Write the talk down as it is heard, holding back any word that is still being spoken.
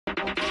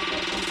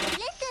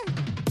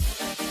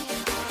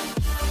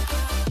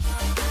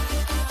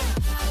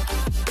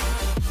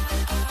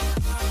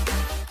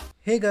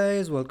Hey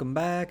guys, welcome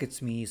back.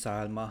 It's me,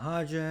 Sahil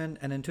Mahajan,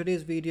 and in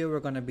today's video,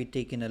 we're going to be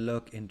taking a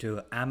look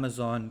into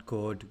Amazon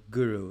Code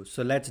Guru.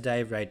 So let's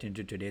dive right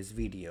into today's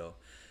video.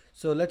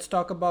 So let's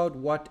talk about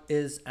what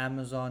is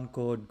Amazon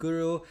Code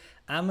Guru.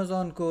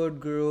 Amazon Code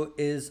Guru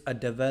is a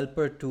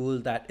developer tool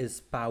that is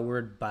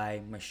powered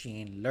by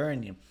machine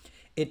learning.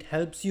 It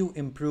helps you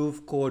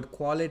improve code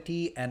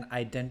quality and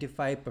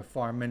identify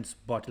performance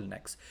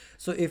bottlenecks.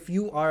 So if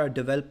you are a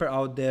developer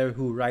out there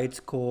who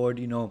writes code,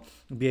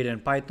 be it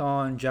in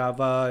Python,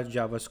 Java,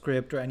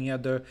 JavaScript, or any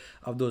other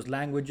of those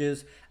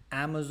languages,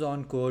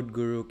 Amazon Code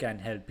Guru can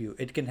help you.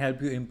 It can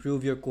help you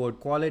improve your code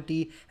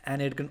quality,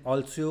 and it can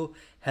also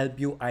help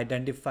you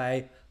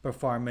identify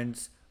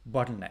performance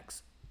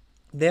bottlenecks.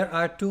 There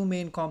are two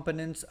main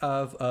components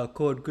of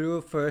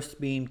CodeGuru, first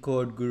being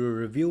CodeGuru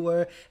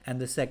Reviewer and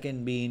the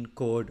second being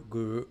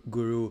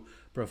CodeGuru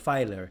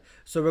Profiler.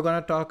 So we're going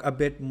to talk a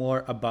bit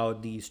more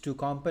about these two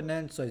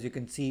components. So as you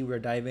can see, we're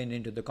diving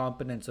into the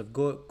components of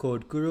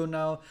CodeGuru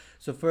now.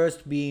 So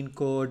first being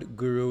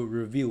CodeGuru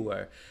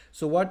Reviewer.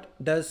 So what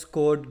does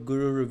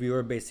CodeGuru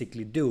Reviewer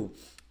basically do?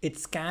 It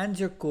scans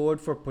your code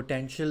for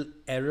potential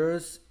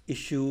errors,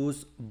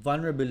 issues,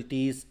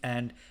 vulnerabilities,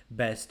 and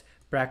best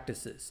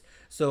practices.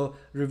 So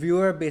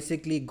reviewer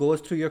basically goes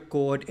through your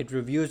code, it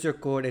reviews your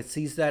code, it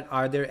sees that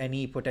are there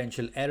any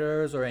potential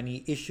errors or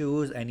any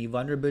issues, any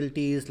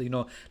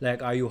vulnerabilities,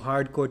 like are you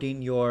hard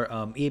coding your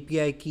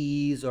API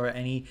keys or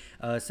any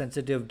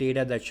sensitive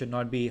data that should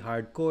not be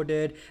hard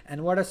coded,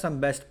 and what are some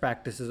best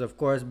practices, of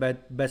course,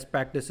 best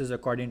practices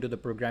according to the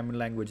programming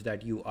language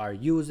that you are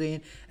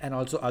using, and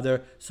also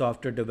other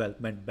software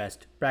development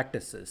best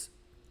practices.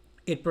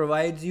 It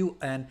provides you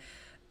an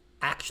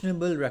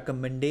actionable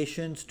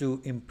recommendations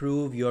to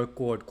improve your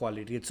code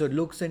quality. So it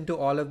looks into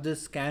all of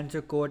this, scans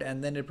your code,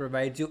 and then it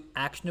provides you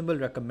actionable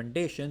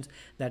recommendations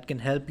that can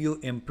help you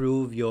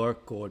improve your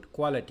code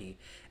quality.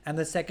 And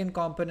the second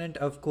component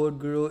of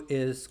CodeGuru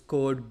is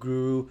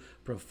CodeGuru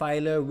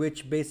Profiler,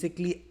 which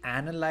basically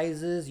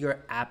analyzes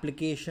your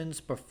application's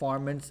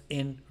performance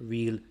in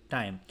real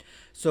time.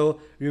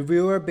 So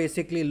reviewer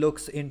basically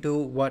looks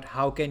into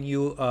how can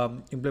you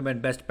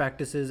implement best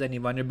practices, any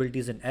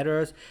vulnerabilities and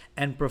errors,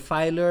 and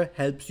profiler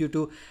helps you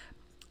to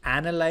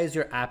analyze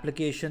your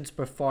application's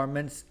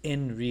performance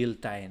in real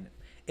time.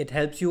 It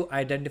helps you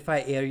identify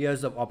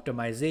areas of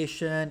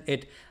optimization.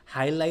 It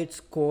highlights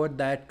code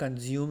that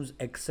consumes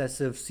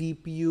excessive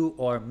CPU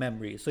or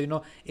memory.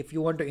 So, if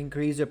you want to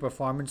increase your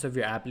performance of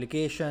your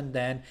application,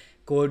 then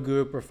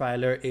CodeGuru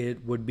Profiler,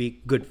 it would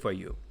be good for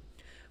you.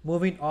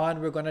 Moving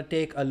on, we're going to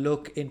take a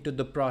look into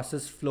the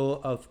process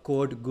flow of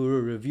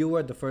CodeGuru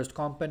Reviewer, the first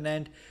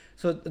component.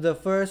 So the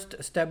first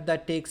step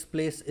that takes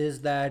place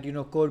is that,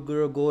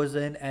 CodeGuru goes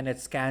in and it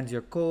scans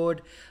your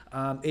code.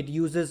 It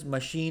uses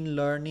machine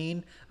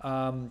learning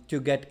to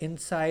get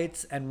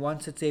insights. And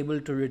once it's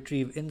able to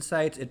retrieve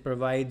insights, it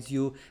provides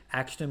you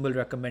actionable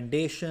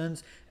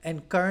recommendations.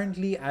 And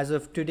currently, as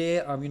of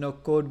today,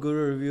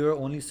 CodeGuru Reviewer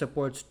only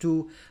supports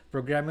two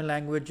programming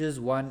languages.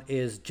 One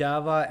is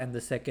Java and the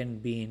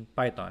second being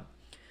Python.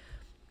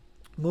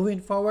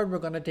 Moving forward, we're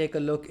going to take a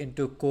look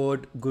into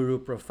CodeGuru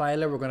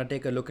Profiler. We're going to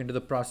take a look into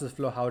the process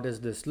flow. How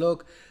does this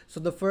look? So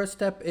the first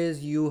step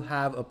is you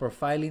have a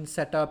profiling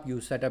setup. You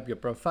set up your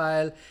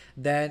profile.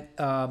 Then,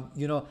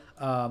 your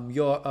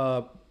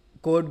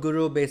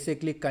CodeGuru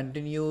basically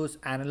continues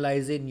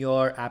analyzing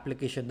your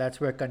application.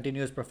 That's where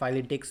continuous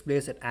profiling takes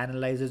place. It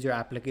analyzes your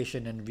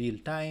application in real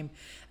time.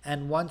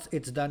 And once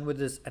it's done with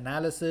this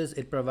analysis,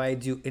 it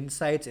provides you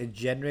insights. It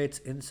generates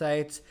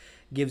insights,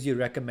 gives you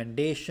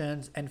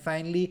recommendations, and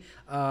finally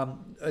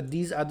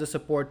these are the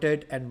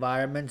supported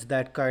environments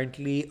that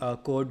currently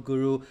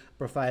CodeGuru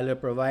Profiler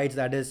provides.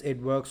 That is,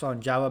 it works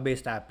on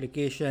Java-based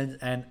applications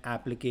and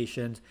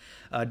applications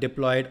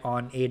deployed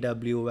on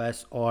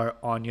AWS or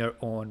on your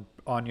own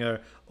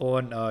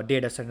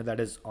data center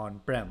that is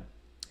on-prem.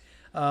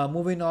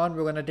 Moving on,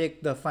 we're going to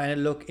take the final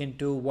look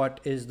into what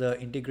is the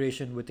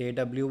integration with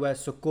AWS.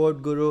 So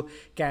CodeGuru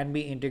can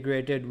be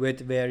integrated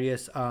with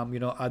various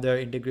other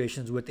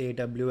integrations with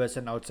AWS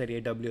and outside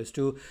AWS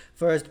too.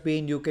 First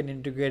being, you can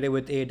integrate it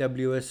with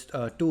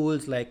AWS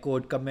tools like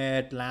Code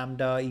Commit,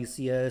 Lambda,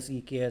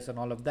 ECS, EKS, and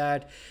all of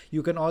that.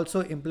 You can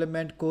also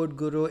implement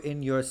CodeGuru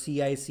in your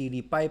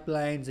CI/CD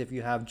pipelines if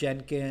you have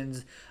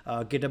Jenkins,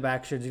 GitHub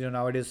Actions.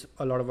 Nowadays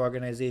a lot of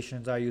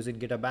organizations are using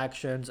GitHub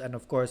Actions, and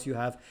of course you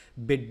have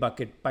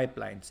Bitbucket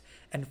pipelines.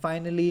 And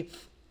finally,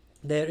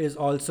 there is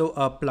also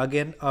a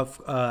plugin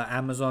of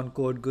Amazon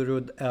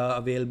CodeGuru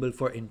available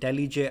for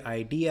IntelliJ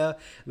IDEA,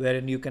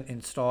 wherein you can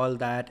install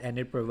that and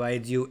it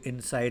provides you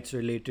insights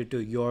related to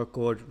your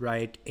code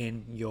right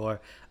in your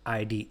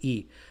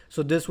IDE.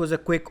 So this was a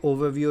quick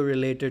overview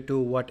related to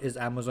what is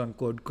Amazon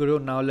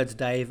CodeGuru. Now let's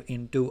dive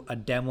into a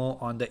demo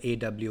on the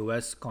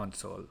AWS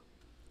console.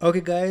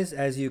 Okay guys,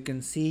 as you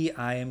can see,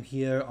 I am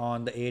here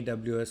on the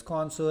AWS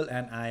console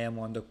and I am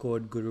on the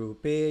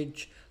CodeGuru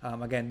page.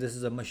 Again, this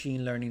is a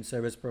machine learning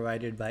service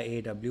provided by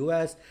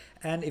AWS.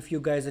 And if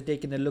you guys are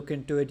taking a look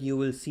into it, you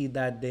will see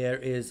that there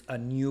is a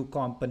new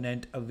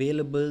component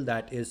available,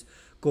 that is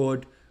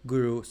CodeGuru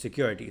CodeGuru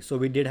security. So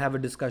we did have a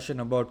discussion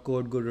about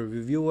CodeGuru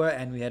reviewer,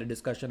 and we had a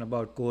discussion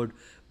about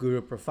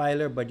CodeGuru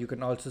profiler, but you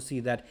can also see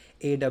that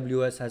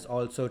AWS has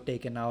also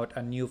taken out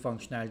a new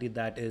functionality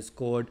that is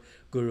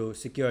CodeGuru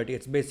security.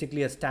 It's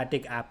basically a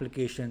static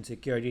application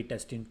security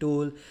testing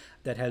tool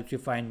that helps you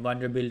find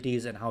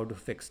vulnerabilities and how to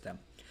fix them.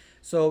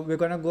 So we're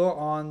going to go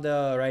on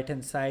the right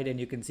hand side and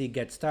you can see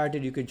get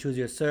started. You can choose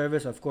your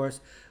service. Of course,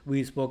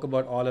 we spoke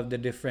about all of the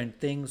different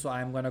things. So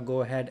I'm going to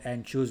go ahead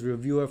and choose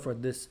reviewer for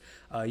this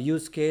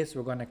use case.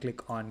 We're going to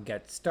click on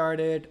get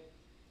started.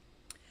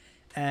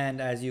 And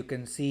as you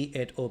can see,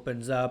 it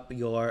opens up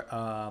your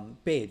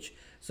page.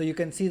 So you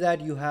can see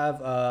that you have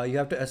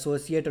to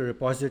associate a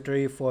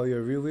repository for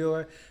your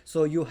reviewer.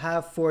 So you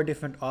have 4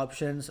 different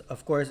options.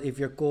 Of course, if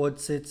your code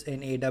sits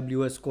in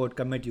AWS code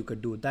commit, you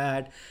could do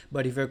that.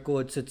 But if your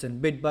code sits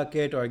in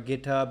Bitbucket or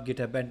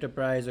GitHub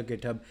Enterprise or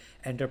GitHub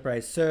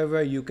Enterprise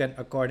Server, you can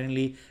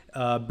accordingly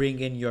bring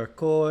in your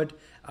code.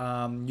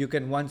 You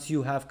can, once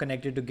you have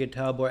connected to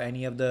GitHub or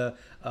any of the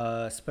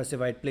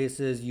specified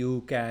places,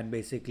 you can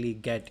basically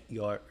get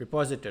your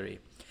repository.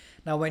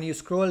 Now, when you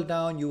scroll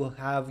down, you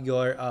have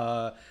your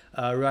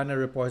run a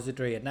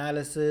repository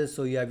analysis.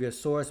 So you have your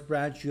source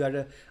branch. You have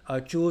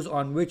to choose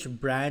on which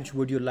branch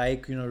would you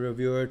like,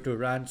 reviewer to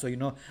run. So,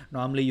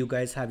 normally you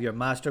guys have your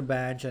master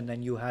branch, and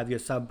then you have your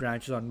sub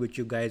branches on which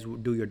you guys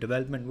do your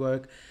development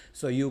work.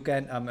 So you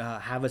can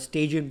have a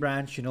staging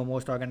branch.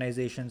 Most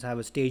organizations have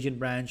a staging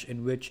branch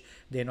in which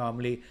they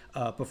normally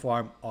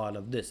perform all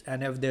of this.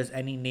 And if there's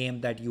any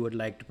name that you would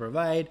like to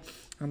provide,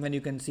 and then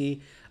you can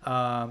see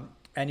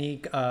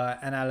any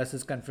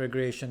analysis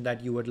configuration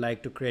that you would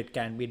like to create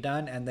can be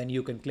done, and then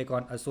you can click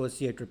on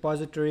associate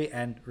repository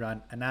and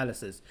run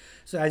analysis.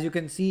 So as you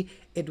can see,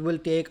 it will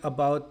take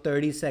about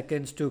 30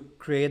 seconds to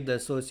create the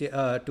associate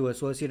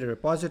a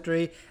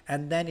repository,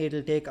 and then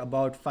it'll take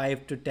about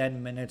 5 to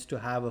 10 minutes to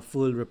have a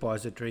full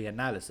repository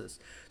analysis.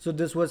 So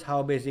this was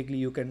how basically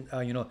you can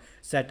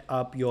set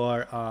up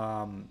your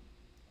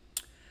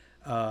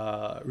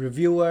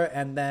reviewer.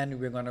 And then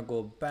we're going to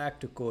go back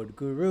to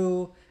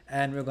CodeGuru,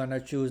 and we're going to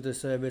choose the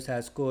service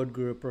as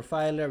CodeGuru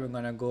profiler. We're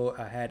going to go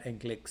ahead and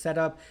click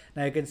setup.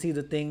 Now you can see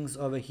the things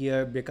over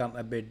here become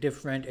a bit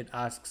different. It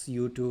asks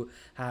you to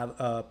have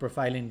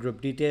profiling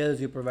group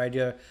details. You provide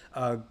your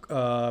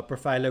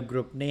profiler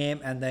group name,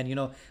 and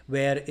then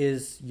where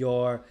is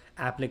your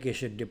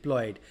application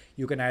deployed.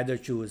 You can either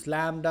choose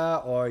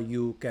Lambda or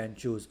you can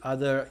choose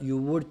other. You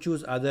would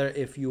choose other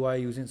if you are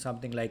using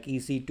something like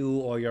EC2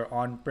 or you're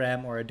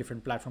on-prem or a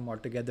different platform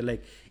altogether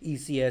like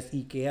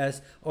ECS,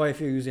 EKS, or if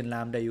you're using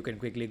Lambda, you can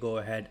quickly go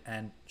ahead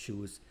and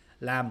choose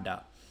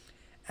Lambda.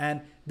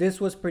 And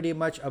this was pretty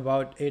much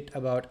about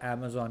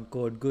Amazon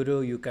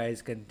CodeGuru. You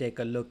guys can take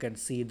a look and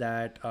see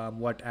that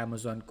what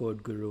Amazon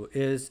CodeGuru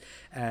is.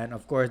 And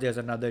of course, there's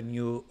another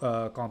new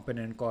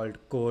component called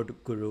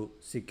CodeGuru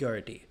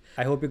security.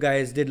 I hope you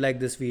guys did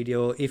like this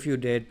video. If you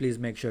did, please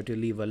make sure to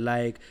leave a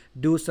like,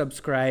 do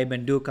subscribe,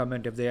 and do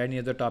comment if there are any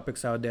other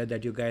topics out there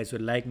that you guys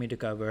would like me to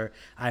cover.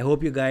 I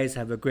hope you guys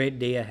have a great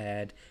day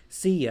ahead.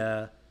 See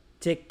ya.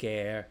 Take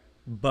care.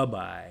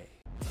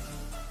 Bye-bye.